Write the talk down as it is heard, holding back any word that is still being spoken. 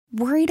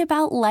Worried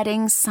about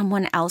letting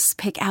someone else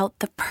pick out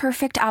the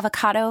perfect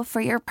avocado for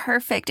your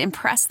perfect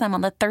impress them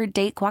on the third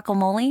date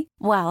guacamole?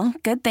 Well,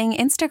 good thing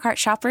Instacart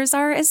shoppers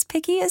are as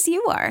picky as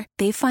you are.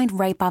 They find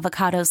ripe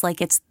avocados like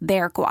it's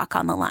their guac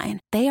on the line.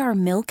 They are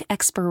milk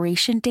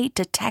expiration date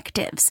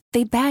detectives.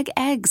 They bag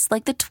eggs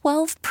like the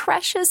 12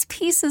 precious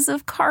pieces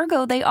of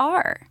cargo they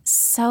are.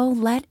 So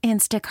let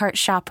Instacart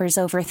shoppers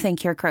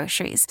overthink your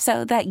groceries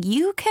so that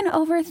you can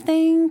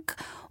overthink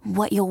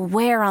what you'll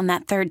wear on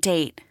that third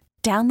date.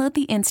 Download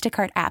the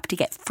Instacart app to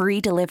get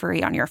free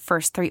delivery on your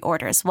first 3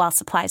 orders while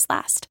supplies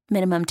last.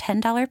 Minimum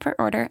 $10 per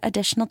order.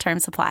 Additional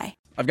terms apply.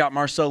 I've got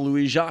Marcel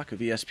Louis-Jacques of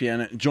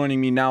ESPN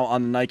joining me now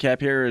on the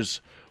Nightcap here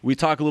as we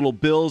talk a little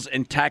Bills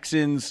and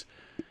Texans,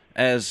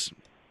 as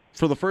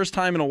for the first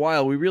time in a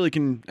while, we really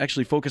can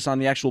actually focus on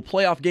the actual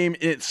playoff game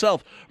in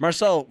itself.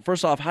 Marcel,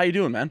 first off, how you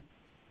doing, man?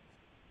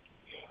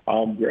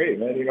 Great,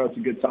 man. It's a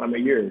good time of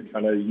year.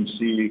 Kind of you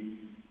see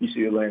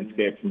a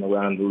landscape from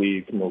around the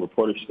league from a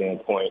reporter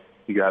standpoint.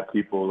 You got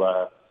people,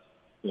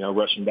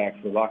 rushing back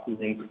to the locker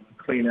room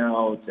clean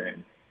out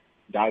and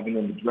diving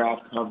into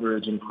draft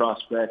coverage and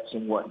prospects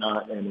and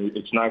whatnot. And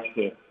it's nice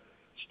to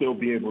still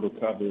be able to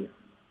cover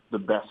the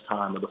best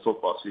time of the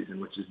football season,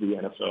 which is the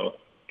NFL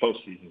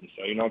postseason.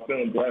 So, I'm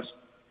feeling blessed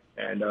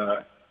and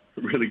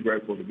really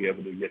grateful to be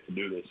able to get to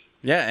do this.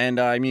 Yeah, and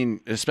I mean,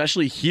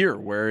 especially here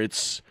where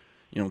it's,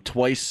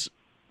 twice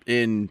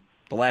in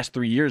the last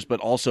 3 years, but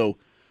also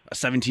a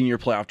 17-year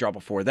playoff drought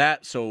before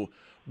that. So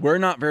we're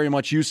not very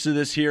much used to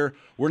this here.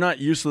 We're not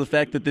used to the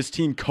fact that this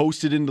team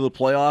coasted into the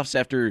playoffs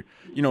after,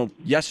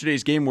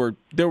 yesterday's game where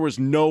there was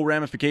no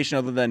ramification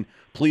other than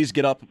please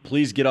get up,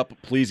 please get up,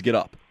 please get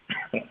up.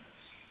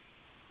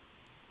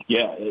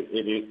 Yeah,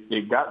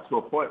 it got to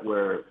a point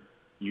where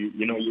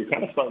you're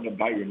kind of starting to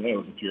bite your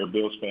nails if you're a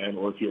Bills fan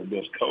or if you're a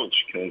Bills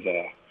coach because,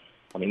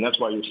 that's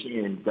why you're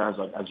seeing guys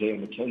like Isaiah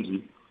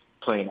McKenzie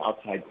playing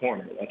outside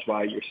corner. That's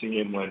why you're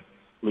seeing when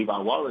Levi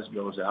Wallace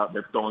goes out,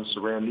 they're throwing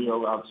Saran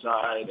Neal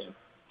outside and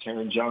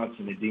Taron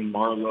Johnson and Dean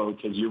Marlowe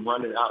because you're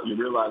running out. You're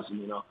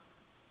realizing,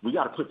 we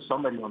got to put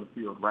somebody on the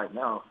field right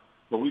now,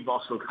 but we've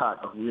also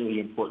got a really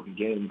important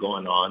game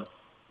going on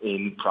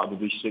in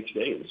probably 6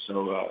 days.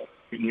 So, as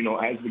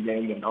the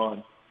game went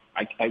on,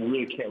 I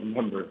really can't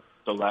remember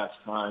the last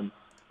time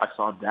I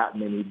saw that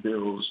many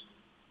Bills,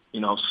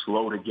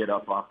 slow to get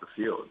up off the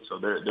field. So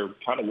they're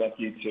kind of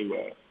lucky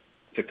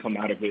to come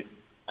out of it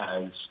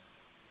as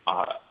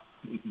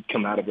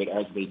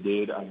they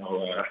did. I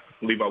know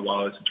Levi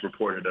Wallace has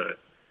reported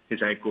his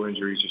ankle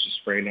injury is just a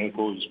sprained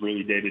ankle. He's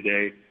really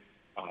day-to-day.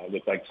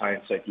 Looked like Ty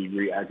Nsekhe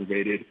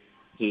re-aggravated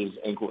his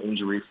ankle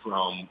injury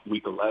from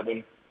week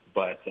 11.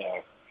 But,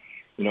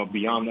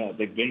 beyond that,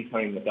 they've been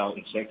playing without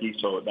Nsekhe,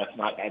 so that's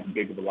not as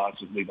big of a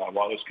loss as Levi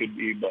Wallace could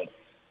be. But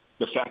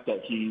the fact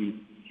that he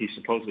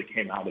supposedly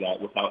came out of that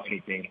without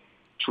anything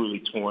truly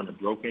torn or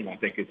broken, I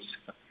think it's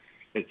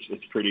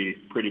pretty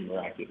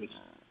miraculous.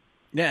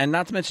 Yeah, and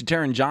not to mention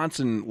Taron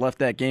Johnson left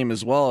that game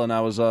as well, and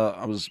I was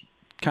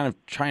kind of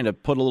trying to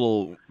put a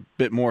little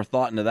bit more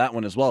thought into that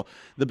one as well.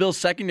 The Bills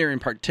secondary in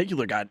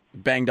particular got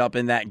banged up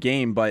in that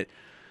game, but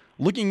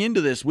looking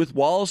into this with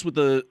Wallace with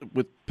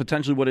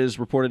potentially what is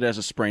reported as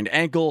a sprained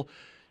ankle,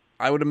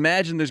 I would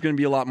imagine there's going to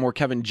be a lot more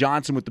Kevin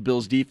Johnson with the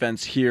Bills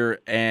defense here,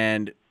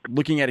 and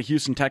looking at a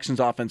Houston Texans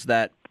offense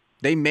that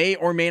they may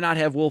or may not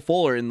have Will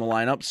Fuller in the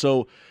lineup,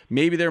 so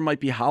maybe there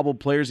might be hobbled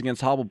players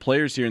against hobbled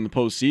players here in the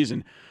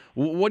postseason.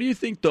 What do you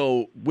think,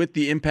 though, with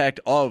the impact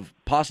of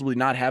possibly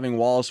not having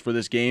Wallace for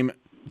this game,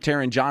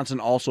 Taron Johnson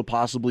also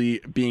possibly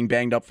being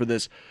banged up for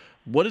this?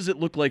 What does it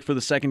look like for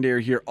the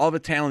secondary here of a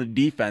talented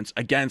defense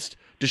against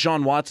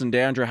Deshaun Watson,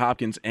 DeAndre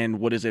Hopkins, and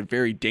what is a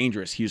very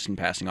dangerous Houston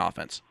passing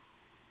offense?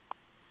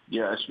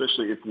 Yeah,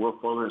 especially if Will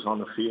Fuller is on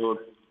the field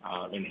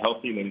and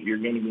healthy, then you're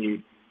going to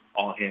need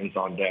all hands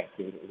on deck.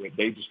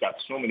 They just got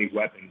so many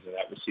weapons in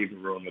that receiver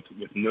room with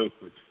Nuke,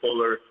 with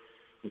Fuller,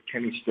 with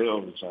Kenny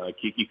Stills,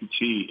 Kiki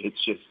Kuti.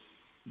 It's just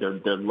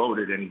they're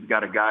loaded, and you've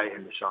got a guy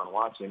in Deshaun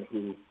Watson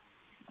who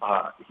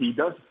he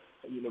does.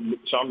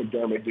 Sean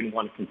McDermott didn't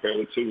want to compare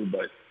the two,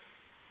 but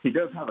he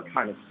does have a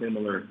kind of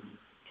similar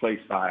play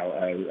style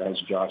as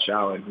Josh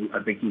Allen.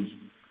 I think he's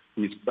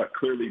a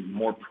clearly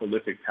more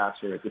prolific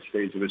passer at this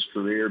stage of his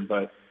career,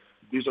 but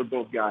these are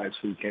both guys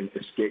who can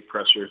escape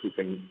pressure, who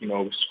can,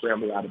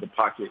 scramble out of the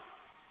pocket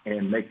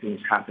and make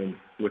things happen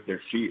with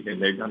their feet.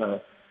 And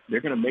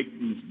they're gonna make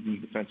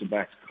these defensive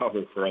backs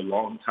cover for a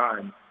long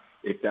time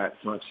if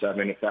that front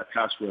seven, if that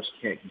pass rush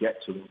can't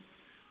get to them.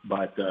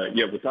 But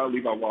without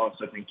Levi Wallace,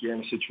 I think you're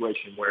in a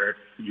situation where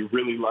you're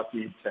really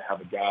lucky to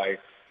have a guy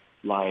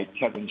like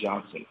Kevin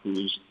Johnson,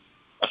 who's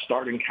a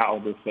starting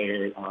caliber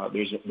player.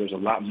 There's a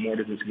lot more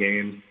to this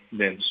game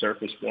than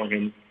surfaced for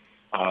him.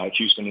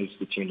 Houston is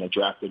the team that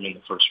drafted him in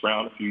the first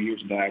round a few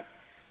years back,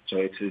 so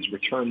it's his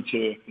return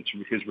to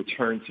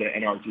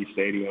NRG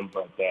Stadium.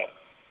 But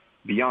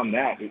beyond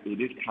that,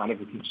 it is kind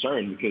of a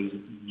concern because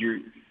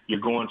you're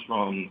going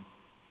from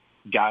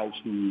guys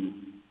who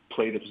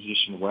play the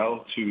position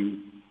well to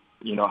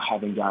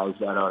having guys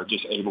that are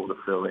just able to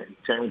fill in.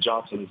 Taron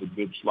Johnson is a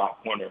good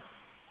slot corner.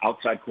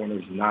 Outside corner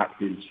is not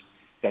his.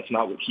 That's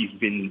not what he's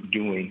been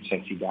doing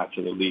since he got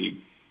to the league.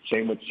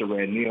 Same with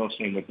Saran Neal,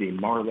 same with Dean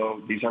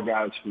Marlowe. These are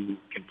guys who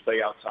can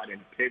play outside in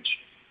the pitch,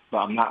 but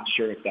I'm not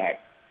sure if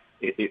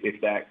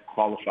that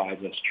qualifies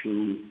as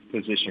true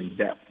position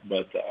depth.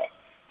 But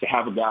to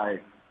have a guy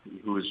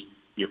who is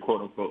your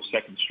quote-unquote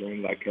second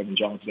string like Kevin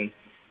Johnson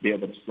be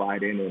able to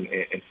slide in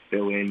and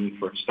fill in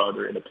for a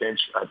starter in a pinch,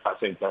 I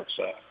think that's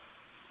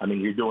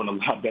you're doing a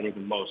lot better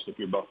than most if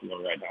you're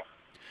Buffalo right now.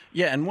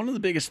 Yeah, and one of the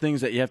biggest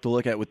things that you have to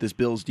look at with this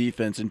Bills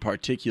defense in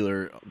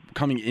particular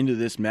coming into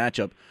this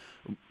matchup,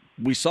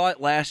 we saw it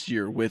last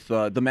year with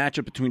the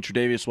matchup between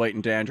Tre'Davious White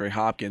and DeAndre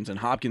Hopkins, and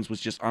Hopkins was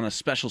just on a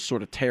special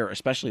sort of tear,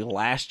 especially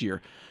last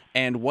year,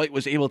 and White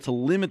was able to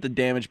limit the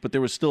damage, but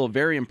there was still a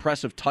very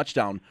impressive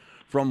touchdown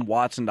from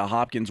Watson to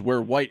Hopkins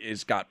where White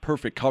has got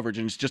perfect coverage,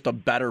 and it's just a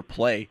better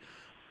play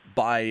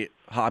by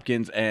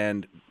Hopkins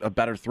and a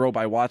better throw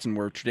by Watson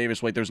where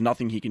Tre'Davious White, there's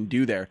nothing he can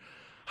do there.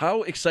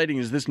 How exciting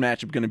is this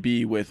matchup going to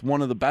be with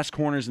one of the best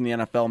corners in the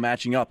NFL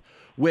matching up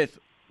with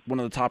one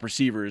of the top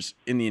receivers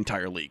in the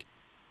entire league?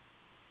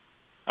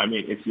 I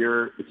mean, if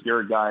you're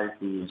a guy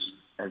who's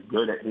as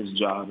good at his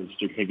job as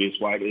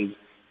Tre'Davious White is,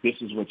 this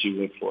is what you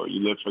live for.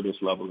 You live for this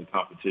level of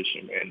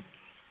competition. And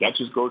that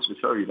just goes to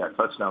show you that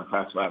touchdown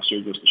pass last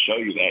year goes to show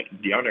you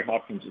that DeAndre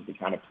Hopkins is the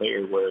kind of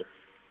player where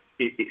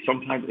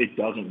sometimes it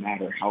doesn't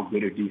matter how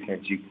good a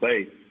defense you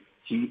play.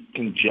 He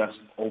can just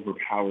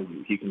overpower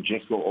you. He can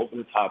just go over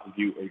the top of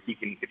you, or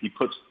if he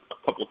puts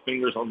a couple of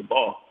fingers on the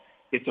ball,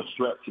 it's a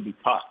threat to be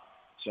caught.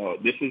 So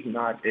this is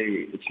not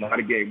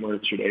a game where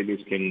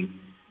Tre'Davious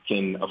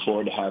can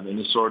afford to have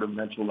any sort of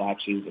mental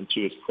lapses. And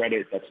to his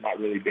credit, that's not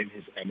really been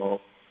his MO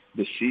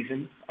this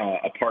season.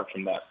 Apart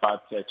from that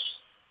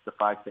the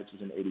 5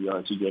 catches and 80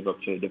 yards he gave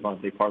up to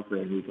Devontae Parker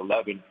in Week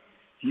 11,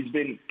 he's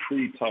been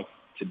pretty tough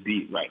to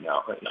beat right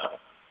now. And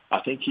I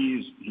think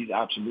he's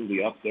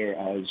absolutely up there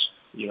as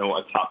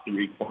a top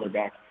 3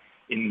 cornerback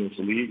in this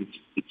league.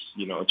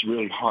 It's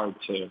really hard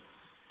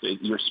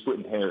you're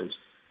splitting hairs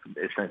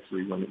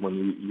essentially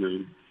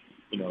when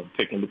you're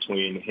picking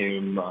between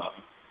him,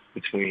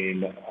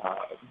 between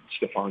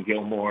Stephon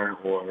Gilmore,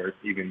 or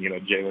even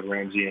Jalen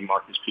Ramsey and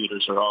Marcus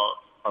Peters are all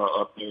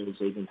up there.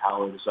 Xavier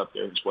Howard is up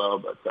there as well.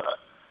 But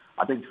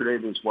I think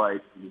Tre'Davious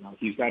White,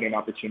 he's got an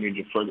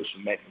opportunity to further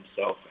cement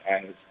himself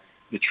as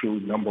the true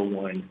number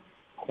 1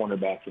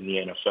 cornerback in the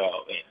NFL.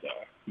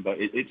 And but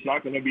it's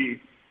not going to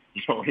be,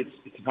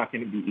 it's not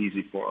going to be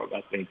easy for him.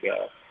 I think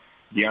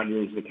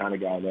DeAndre is the kind of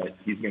guy that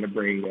he's going to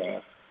bring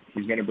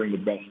the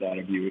best out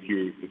of you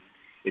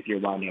if you're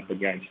lining up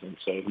against him.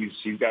 So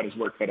he's got his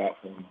work cut out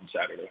for him on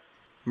Saturday.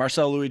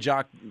 Marcel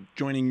Louis-Jacques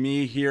joining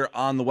me here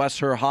on the West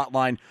Her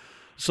Hotline.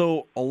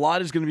 So a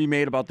lot is going to be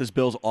made about this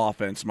Bills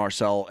offense,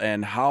 Marcel,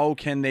 and how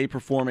can they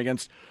perform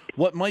against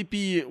what might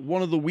be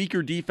one of the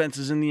weaker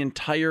defenses in the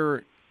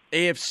entire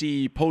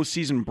AFC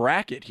postseason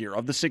bracket here.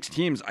 Of the 6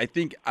 teams, I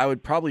think I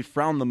would probably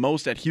frown the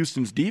most at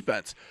Houston's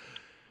defense.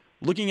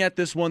 Looking at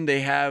this one,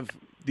 they have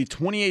the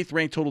 28th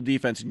ranked total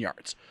defense in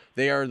yards.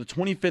 They are the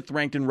 25th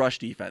ranked in rush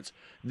defense.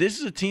 This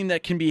is a team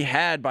that can be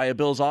had by a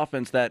Bills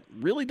offense that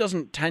really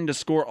doesn't tend to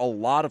score a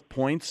lot of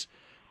points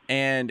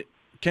and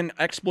can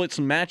exploit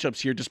some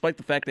matchups here, despite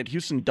the fact that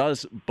Houston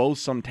does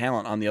boast some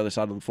talent on the other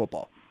side of the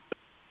football.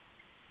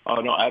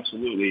 Oh, no,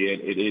 absolutely.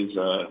 It is,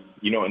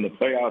 in the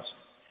playoffs,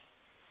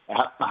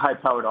 a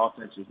high-powered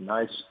offense is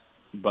nice,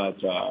 but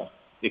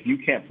if you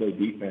can't play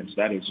defense,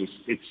 that is just,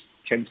 it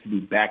tends to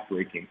be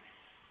backbreaking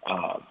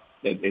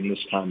in this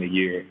time of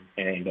year.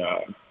 And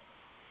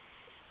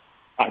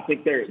I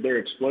think they're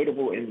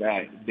exploitable in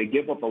that they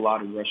give up a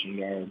lot of rushing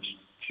yards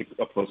to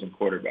opposing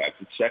quarterbacks.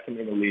 It's second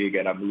in the league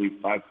at, I believe,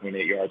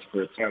 5.8 yards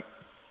per attempt.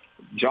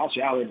 Josh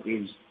Allen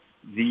is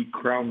the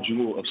crown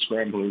jewel of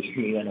scramblers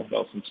in the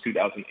NFL since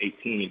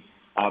 2018.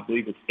 I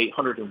believe it's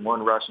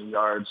 801 rushing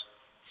yards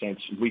since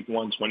Week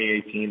 1,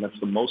 2018. That's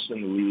the most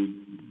in the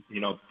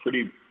league,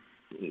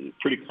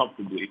 pretty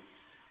comfortably.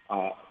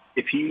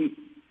 If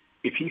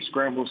he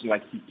scrambles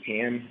like he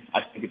can,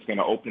 I think it's going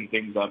to open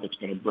things up. It's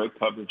going to break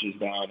coverages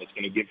down. It's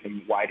going to give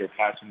him wider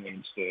passing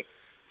lanes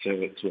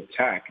to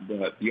attack.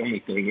 But the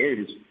only thing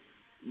is,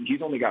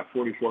 he's only got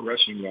 44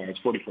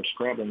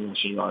 scrambling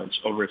rushing yards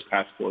over his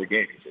past 4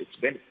 games.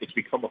 It's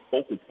become a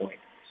focal point,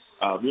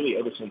 really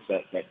ever since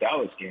that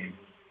Dallas game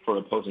for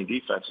opposing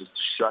defenses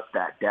to shut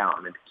that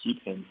down and to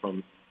keep him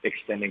from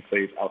extending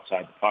plays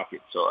outside the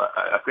pocket. So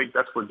I think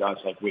that's where guys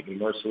like Whitney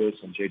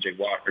Mercilus and J.J.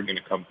 Watt are going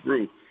to come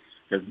through,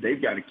 because they've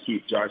got to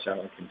keep Josh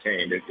Allen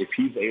contained. If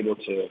he's able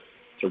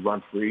to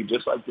run free,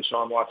 just like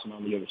Deshaun Watson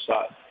on the other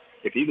side,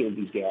 if either of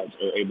these guys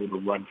are able to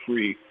run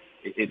free,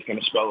 it's going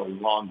to spell a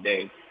long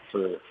day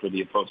for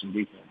the opposing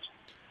defense.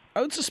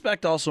 I would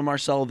suspect also,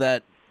 Marcel,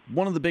 that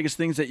one of the biggest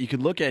things that you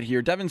could look at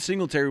here, Devin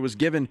Singletary was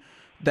given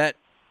that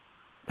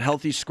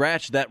healthy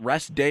scratch, that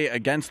rest day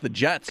against the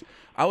Jets.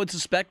 I would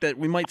suspect that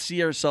we might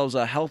see ourselves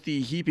a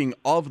healthy heaping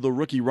of the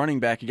rookie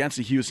running back against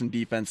the Houston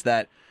defense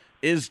that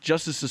is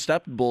just as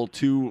susceptible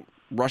to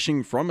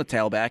rushing from a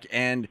tailback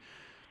and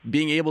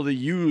being able to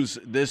use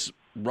this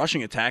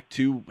rushing attack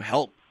to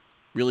help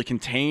really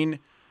contain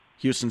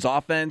Houston's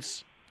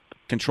offense,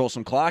 control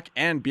some clock,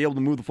 and be able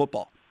to move the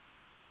football.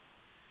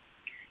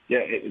 Yeah,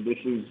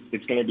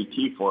 it's going to be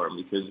key for him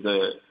because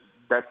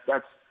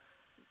that's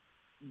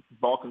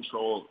ball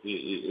control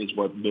is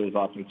what Bill's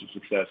offensive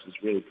success is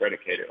really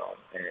predicated on,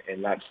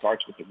 and that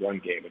starts with the run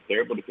game. If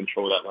they're able to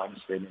control that line of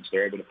scrimmage,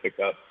 they're able to pick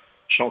up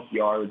chunk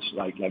yards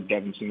like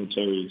Devin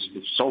Singletary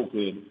is so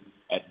good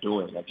at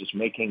doing, at just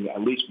making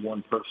at least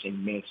one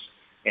person miss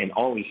and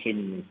always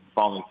seemingly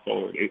falling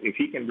forward. If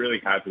he can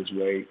really have his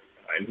way,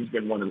 and he's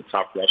been one of the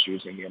top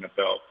rushers in the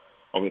NFL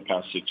over the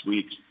past 6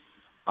 weeks,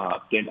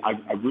 then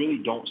I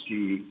really don't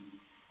see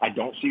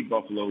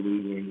Buffalo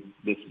losing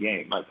this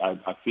game.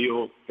 I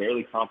feel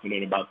fairly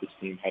confident about this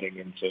team heading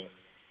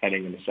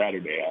into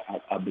Saturday.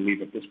 I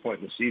believe at this point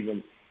in the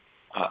season,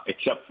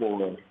 except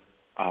for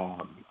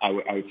I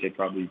would say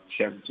probably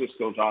San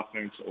Francisco's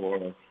offense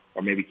or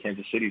maybe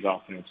Kansas City's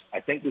offense, I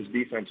think this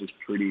defense is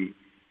pretty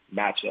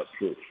matchup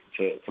proof,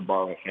 to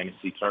borrow a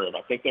fantasy term.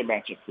 I think they're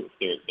matchup proof.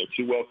 They're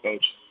too well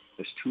coached.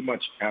 There's too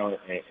much talent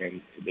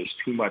and there's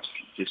too much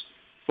just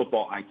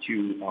football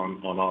IQ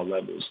on all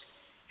levels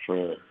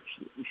for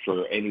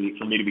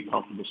me to be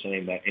comfortable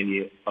saying that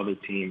any other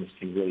teams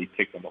can really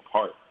pick them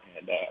apart.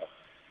 And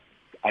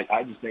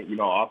I just think,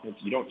 offense,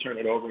 you don't turn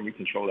it over and you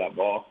control that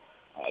ball.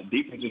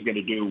 Defense is going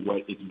to do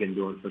what it's been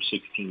doing for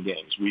 16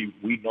 games.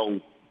 We know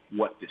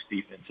what this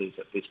defense is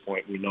at this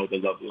point. We know the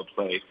level of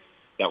play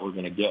that we're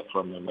going to get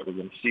from them, that we're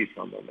going to see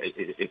from them.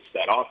 It's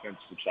that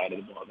offensive side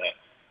of the ball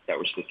that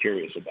we're still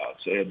curious about.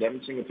 So, yeah,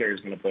 Devin Singletary is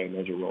going to play a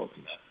major role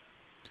in that.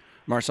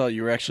 Marcel,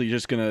 you were actually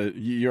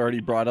you already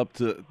brought up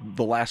the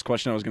last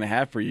question I was going to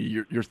have for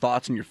you, your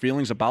thoughts and your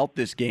feelings about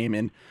this game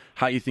and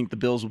how you think the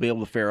Bills will be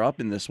able to fare up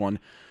in this one.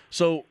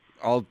 So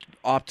I'll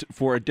opt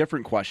for a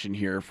different question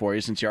here for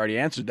you since you already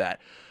answered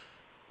that.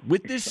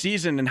 With this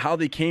season and how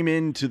they came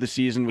into the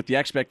season with the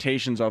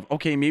expectations of,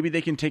 okay, maybe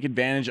they can take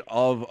advantage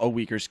of a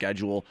weaker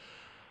schedule,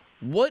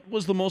 what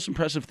was the most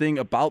impressive thing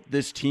about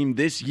this team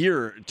this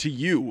year to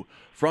you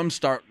from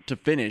start to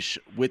finish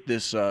with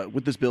this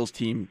Bills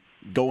team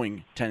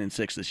going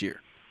 10-6 this year?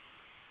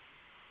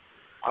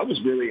 I was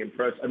really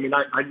impressed. I mean,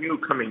 I knew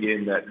coming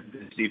in that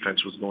this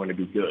defense was going to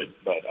be good,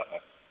 but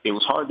it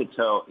was hard to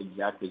tell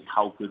exactly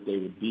how good they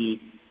would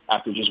be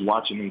after just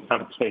watching them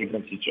kind of play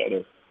against each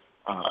other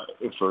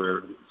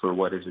for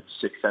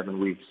 6-7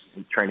 weeks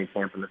in training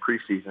camp in the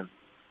preseason.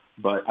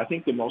 But I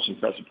think the most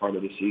impressive part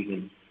of the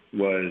season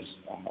was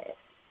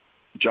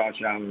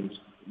Josh Allen's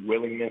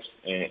willingness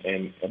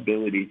and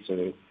ability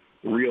to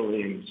reel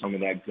in some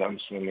of that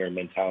gunslinger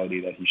mentality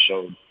that he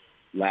showed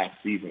last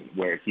season,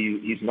 where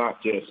he's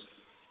not just,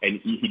 and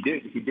he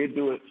did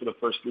do it for the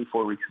first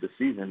 3-4 weeks of the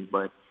season,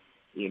 but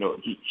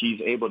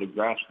he's able to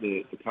grasp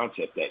the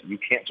concept that you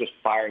can't just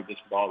fire this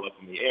ball up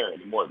in the air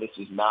anymore. This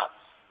is not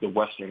the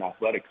Western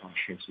Athletic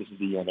Conference. This is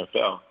the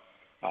NFL.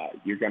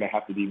 You're going to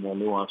have to be more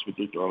nuanced with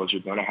your throws.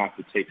 You're going to have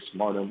to take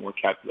smarter, more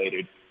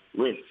calculated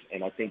risks,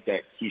 and I think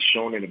that he's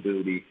shown an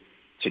ability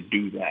to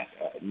do that.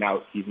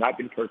 Now, he's not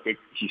been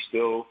perfect. He's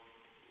still,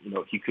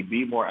 he could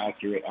be more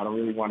accurate. I don't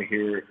really want to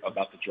hear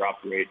about the drop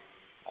rate.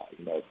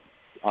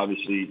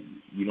 Obviously,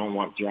 you don't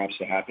want drops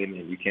to happen,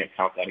 and you can't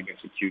count that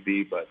against a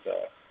QB, but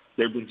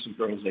there have been some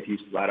throws that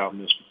he's flat out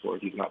missed before.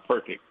 He's not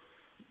perfect.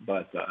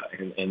 But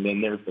and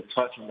then there's the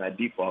touch on that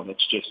deep ball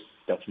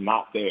that's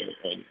not there.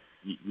 And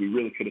we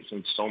really could have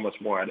seen so much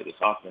more out of this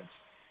offense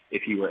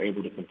if he were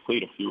able to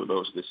complete a few of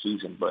those this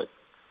season. But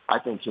I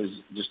think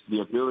just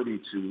the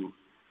ability to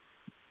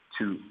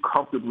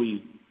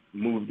comfortably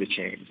move the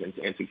chains and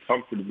to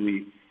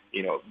comfortably,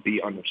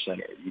 be under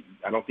center.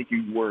 I don't think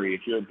you worry.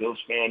 If you're a Bills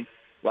fan,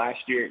 last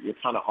year you're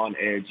kind of on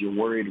edge. You're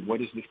worried,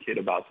 what is this kid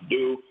about to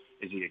do?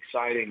 Is he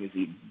exciting? Is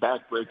he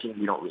backbreaking?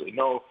 We don't really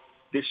know.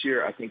 This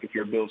year, I think if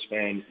you're a Bills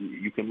fan,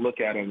 you can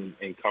look at him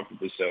and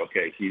comfortably say,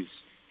 okay,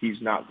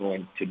 he's not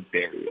going to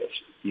bury us.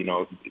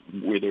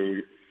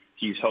 Whether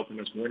he's helping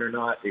us win or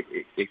not,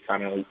 it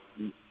kind of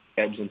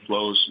ebbs and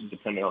flows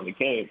depending on the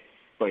game.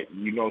 But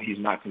he's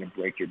not going to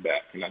break your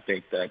back. And I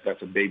think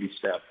that's a baby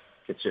step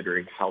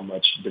considering how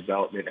much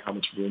development and how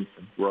much room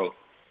for growth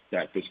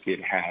that this kid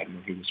had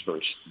when he was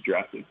first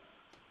drafted.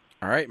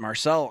 All right,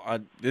 Marcel,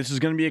 this is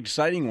going to be an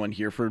exciting one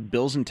here for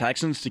Bills and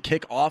Texans to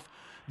kick off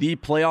the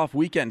playoff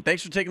weekend.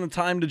 Thanks for taking the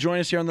time to join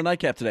us here on the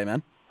Nightcap today,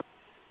 man.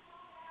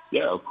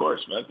 Yeah, of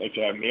course, man. Thanks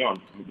for having me on.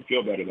 I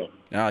feel better,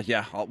 though.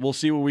 Yeah, we'll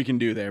see what we can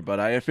do there. But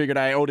I figured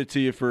I owed it to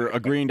you for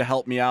agreeing to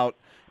help me out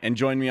and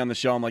join me on the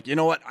show. I'm like, you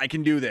know what? I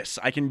can do this.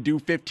 I can do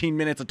 15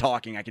 minutes of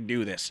talking. I can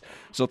do this.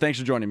 So thanks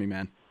for joining me,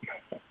 man.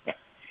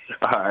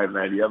 All right,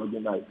 man. You have a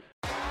good night.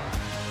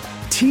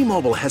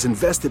 T-Mobile has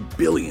invested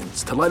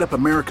billions to light up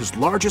America's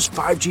largest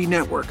 5G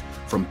network,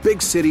 from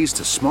big cities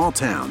to small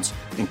towns,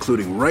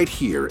 including right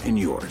here in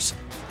yours.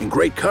 And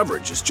great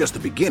coverage is just the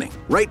beginning.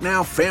 Right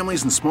now,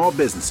 families and small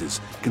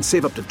businesses can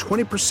save up to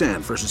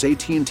 20% versus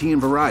AT&T and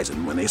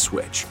Verizon when they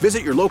switch.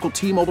 Visit your local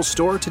T-Mobile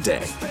store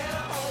today.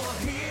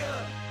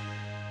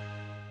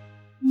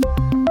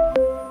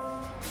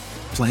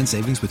 Plan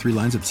savings with 3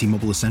 lines of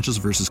T-Mobile Essentials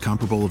versus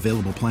comparable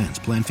available plans.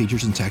 Plan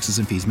features and taxes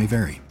and fees may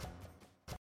vary.